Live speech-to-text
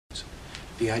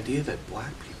the idea that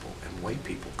black people and white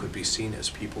people could be seen as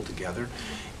people together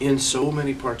in so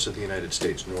many parts of the United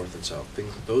States, north and south,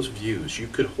 those views, you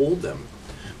could hold them,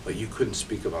 but you couldn't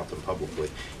speak about them publicly.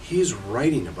 He's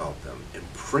writing about them and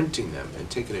printing them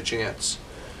and taking a chance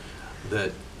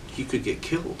that he could get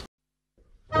killed.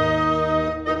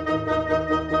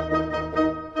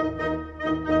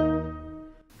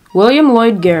 William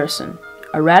Lloyd Garrison,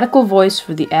 a radical voice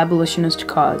for the abolitionist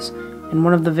cause, and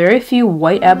one of the very few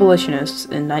white abolitionists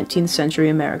in 19th century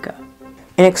America.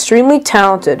 An extremely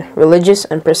talented, religious,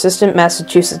 and persistent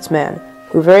Massachusetts man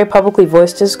who very publicly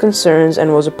voiced his concerns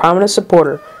and was a prominent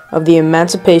supporter of the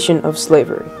emancipation of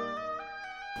slavery.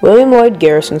 William Lloyd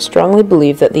Garrison strongly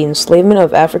believed that the enslavement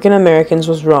of African Americans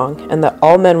was wrong and that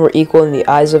all men were equal in the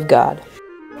eyes of God.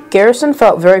 Garrison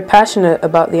felt very passionate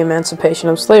about the emancipation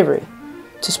of slavery.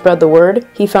 To spread the word,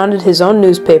 he founded his own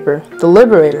newspaper, The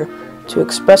Liberator, to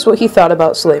express what he thought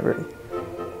about slavery.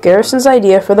 Garrison's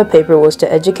idea for the paper was to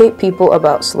educate people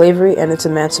about slavery and its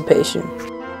emancipation.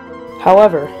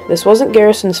 However, this wasn't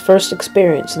Garrison's first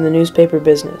experience in the newspaper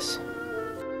business.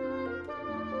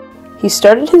 He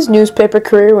started his newspaper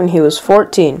career when he was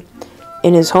 14,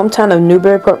 in his hometown of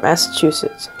Newburyport,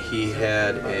 Massachusetts. He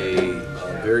had a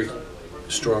very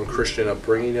strong Christian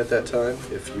upbringing at that time.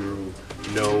 If you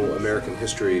know American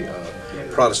history,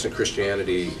 Protestant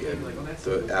Christianity in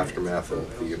the aftermath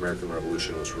of the American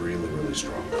Revolution was really, really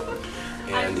strong.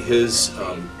 And his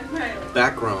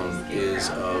background is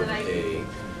of a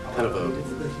kind of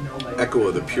a echo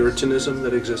of the Puritanism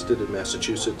that existed in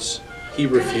Massachusetts. He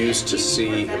refused to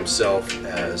see himself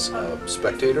as a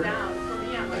spectator,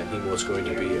 and he was going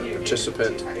to be a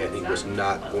participant, and he was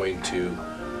not going to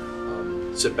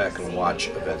sit back and watch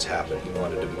events happen. He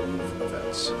wanted to move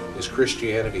events. His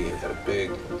Christianity had a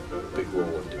big role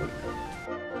in doing that.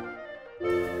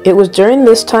 It was during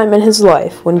this time in his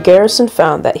life when Garrison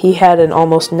found that he had an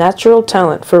almost natural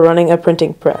talent for running a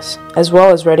printing press, as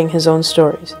well as writing his own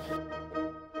stories.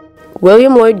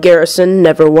 William Lloyd Garrison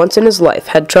never once in his life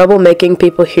had trouble making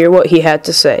people hear what he had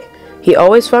to say. He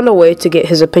always found a way to get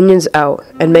his opinions out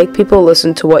and make people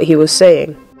listen to what he was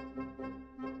saying.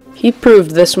 He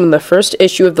proved this when the first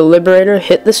issue of The Liberator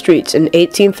hit the streets in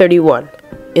 1831.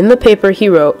 In the paper he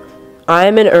wrote, "I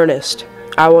am in earnest.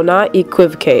 I will not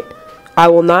equivocate. I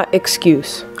will not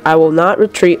excuse. I will not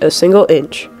retreat a single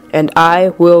inch, and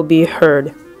I will be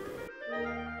heard."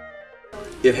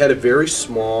 It had a very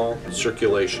small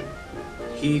circulation.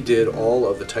 He did all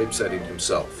of the typesetting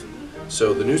himself.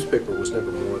 So the newspaper was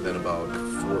never more than about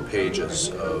 4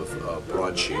 pages of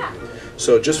broadsheet.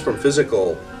 So just from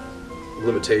physical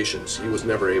limitations, he was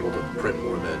never able to print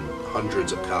more than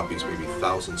hundreds of copies, maybe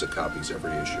thousands of copies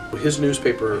every issue. His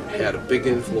newspaper had a big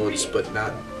influence, but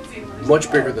not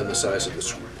much bigger than the size of the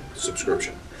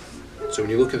subscription. So when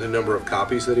you look at the number of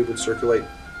copies that he would circulate,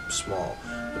 small.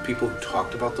 The people who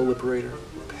talked about the Liberator,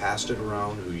 who passed it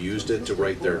around, who used it to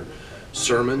write their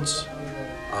sermons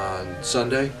on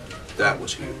Sunday, that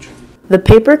was huge. The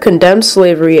paper condemned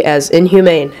slavery as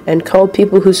inhumane and called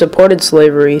people who supported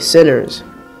slavery sinners.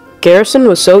 Garrison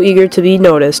was so eager to be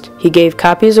noticed, he gave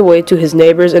copies away to his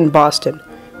neighbors in Boston,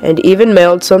 and even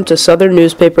mailed some to Southern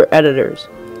newspaper editors.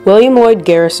 William Lloyd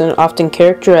Garrison often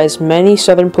characterized many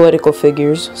Southern political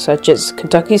figures, such as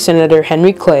Kentucky Senator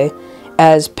Henry Clay,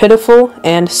 as pitiful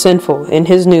and sinful in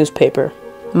his newspaper.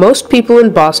 Most people in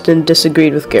Boston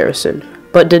disagreed with Garrison,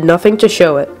 but did nothing to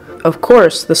show it. Of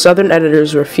course, the Southern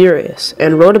editors were furious,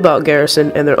 and wrote about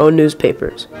Garrison in their own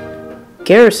newspapers.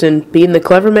 Garrison, being the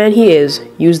clever man he is,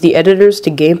 used the editors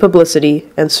to gain publicity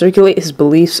and circulate his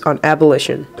beliefs on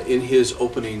abolition. In his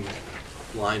opening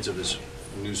lines of his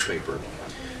newspaper,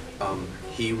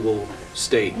 he will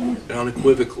state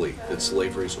unequivocally that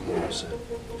slavery is a mortal sin.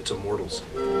 It's a mortal sin.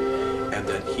 And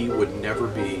that he would never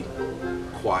be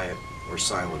quiet or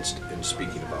silenced in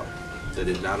speaking about it. That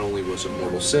it not only was a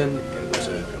mortal sin, it was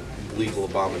a legal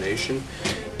abomination,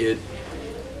 it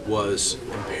was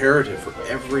imperative for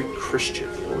every Christian.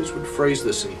 He always would phrase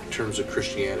this in terms of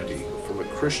Christianity. From a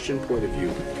Christian point of view,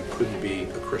 you couldn't be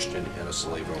a Christian and a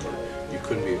slave owner. You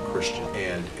couldn't be a Christian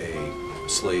and a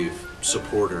slave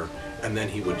supporter. And then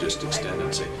he would just extend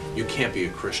and say, you can't be a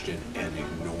Christian and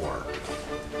ignore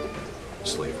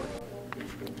slavery.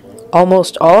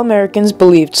 Almost all Americans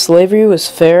believed slavery was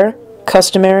fair,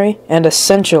 customary, and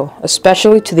essential,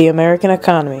 especially to the American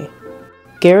economy.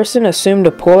 Garrison assumed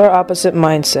a polar opposite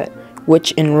mindset,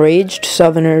 which enraged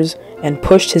Southerners and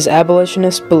pushed his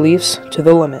abolitionist beliefs to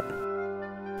the limit.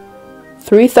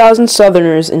 3,000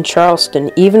 Southerners in Charleston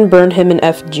even burned him in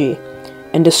effigy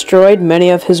and destroyed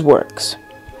many of his works.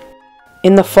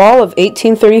 In the fall of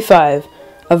 1835,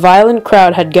 a violent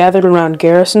crowd had gathered around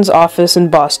Garrison's office in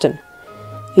Boston.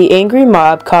 The angry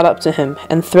mob caught up to him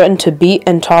and threatened to beat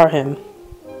and tar him.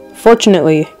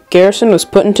 Fortunately, Garrison was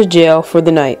put into jail for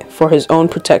the night for his own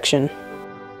protection.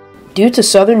 Due to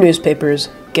Southern newspapers,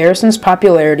 Garrison's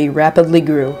popularity rapidly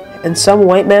grew, and some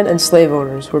white men and slave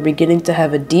owners were beginning to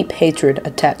have a deep hatred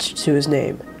attached to his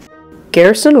name.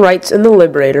 Garrison writes in the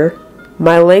Liberator,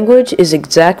 "My language is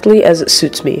exactly as it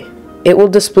suits me. It will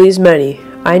displease many,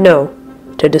 I know.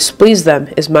 To displease them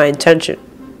is my intention."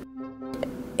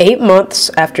 8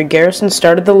 months after Garrison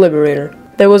started the Liberator,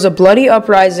 there was a bloody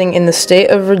uprising in the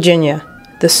state of Virginia,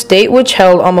 the state which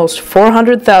held almost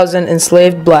 400,000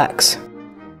 enslaved blacks.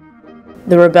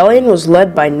 The rebellion was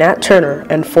led by Nat Turner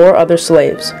and 4 other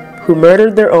slaves, who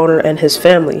murdered their owner and his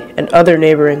family and other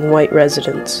neighboring white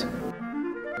residents.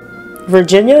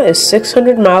 Virginia is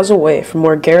 600 miles away from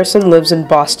where Garrison lives in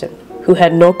Boston, who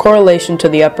had no correlation to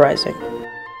the uprising.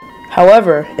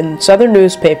 However, in Southern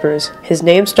newspapers, his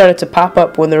name started to pop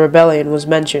up when the rebellion was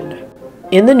mentioned.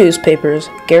 In the newspapers,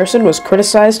 Garrison was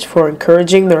criticized for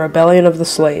encouraging the rebellion of the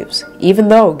slaves, even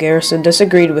though Garrison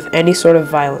disagreed with any sort of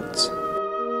violence.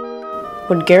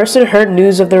 When Garrison heard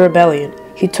news of the rebellion,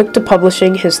 he took to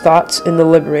publishing his thoughts in the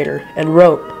Liberator and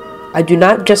wrote, "I do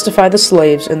not justify the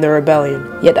slaves in their rebellion,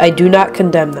 yet I do not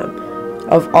condemn them.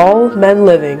 Of all men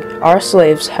living, our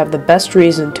slaves have the best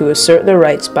reason to assert their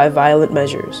rights by violent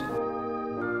measures."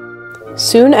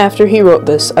 Soon after he wrote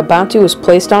this, a bounty was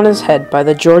placed on his head by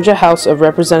the Georgia House of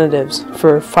Representatives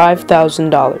for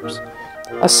 $5,000.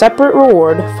 A separate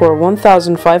reward for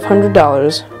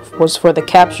 $1,500 was for the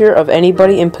capture of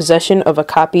anybody in possession of a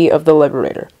copy of the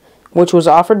Liberator, which was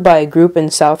offered by a group in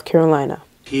South Carolina.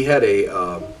 He had a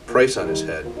price on his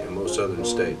head in most southern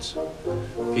states.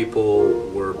 People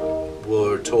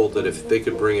were told that if they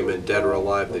could bring him in dead or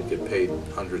alive, they'd get paid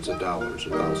hundreds of dollars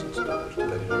or thousands of dollars,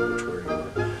 depending on which way you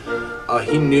were.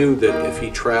 He knew that if he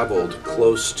traveled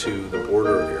close to the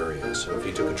border areas, if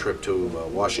he took a trip to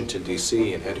Washington,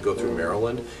 D.C. and had to go through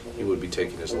Maryland, he would be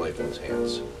taking his life in his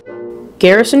hands.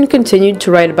 Garrison continued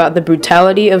to write about the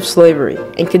brutality of slavery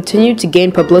and continued to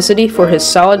gain publicity for his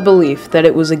solid belief that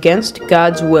it was against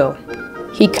God's will.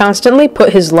 He constantly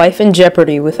put his life in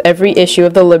jeopardy with every issue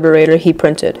of the Liberator he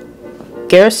printed.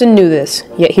 Garrison knew this,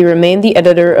 yet he remained the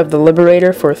editor of the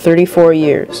Liberator for 34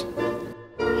 years.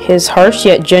 His harsh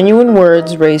yet genuine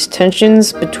words raised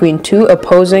tensions between 2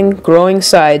 opposing, growing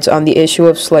sides on the issue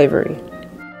of slavery.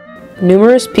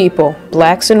 Numerous people,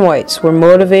 blacks and whites, were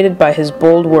motivated by his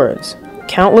bold words.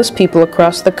 Countless people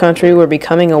across the country were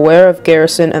becoming aware of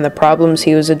Garrison and the problems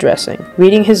he was addressing,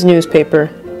 reading his newspaper,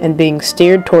 and being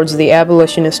steered towards the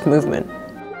abolitionist movement.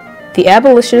 The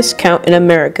abolitionist count in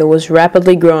America was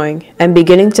rapidly growing and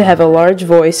beginning to have a large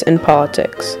voice in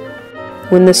politics.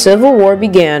 When the Civil War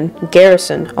began,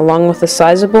 Garrison, along with a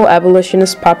sizable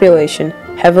abolitionist population,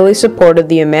 heavily supported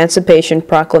the Emancipation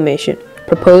Proclamation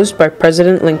proposed by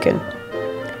President Lincoln.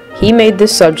 He made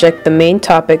this subject the main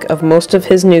topic of most of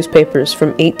his newspapers from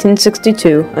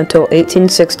 1862 until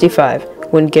 1865,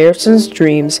 when Garrison's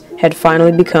dreams had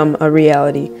finally become a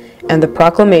reality, and the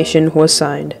proclamation was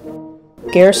signed.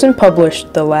 Garrison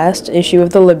published the last issue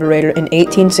of the Liberator in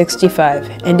 1865,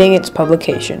 ending its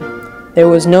publication. There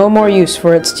was no more use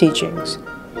for its teachings.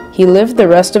 He lived the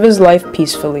rest of his life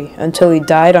peacefully until he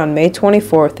died on May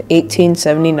 24,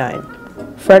 1879.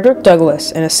 Frederick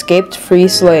Douglass, an escaped free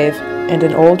slave and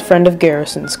an old friend of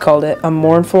Garrison's, called it a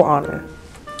mournful honor.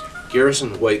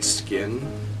 Garrison's white skin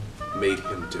made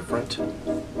him different,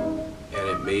 and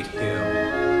it made him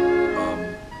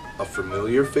a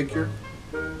familiar figure,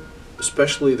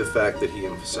 especially the fact that he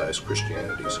emphasized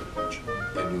Christianity so much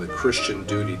and the Christian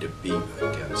duty to be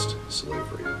against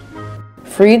slavery.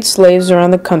 Freed slaves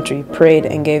around the country prayed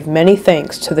and gave many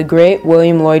thanks to the great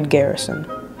William Lloyd Garrison.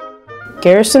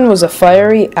 Garrison was a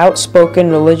fiery, outspoken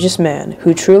religious man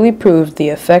who truly proved the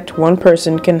effect one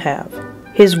person can have.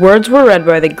 His words were read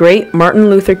by the great Martin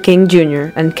Luther King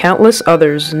Jr., and countless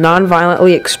others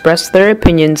non-violently expressed their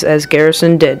opinions as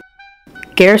Garrison did.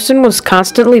 Garrison was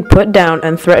constantly put down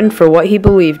and threatened for what he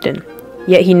believed in,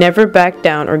 yet he never backed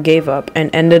down or gave up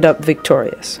and ended up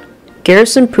victorious.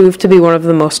 Garrison proved to be one of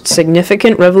the most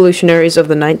significant revolutionaries of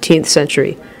the 19th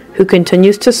century, who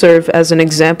continues to serve as an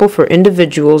example for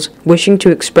individuals wishing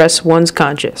to express one's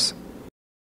conscience.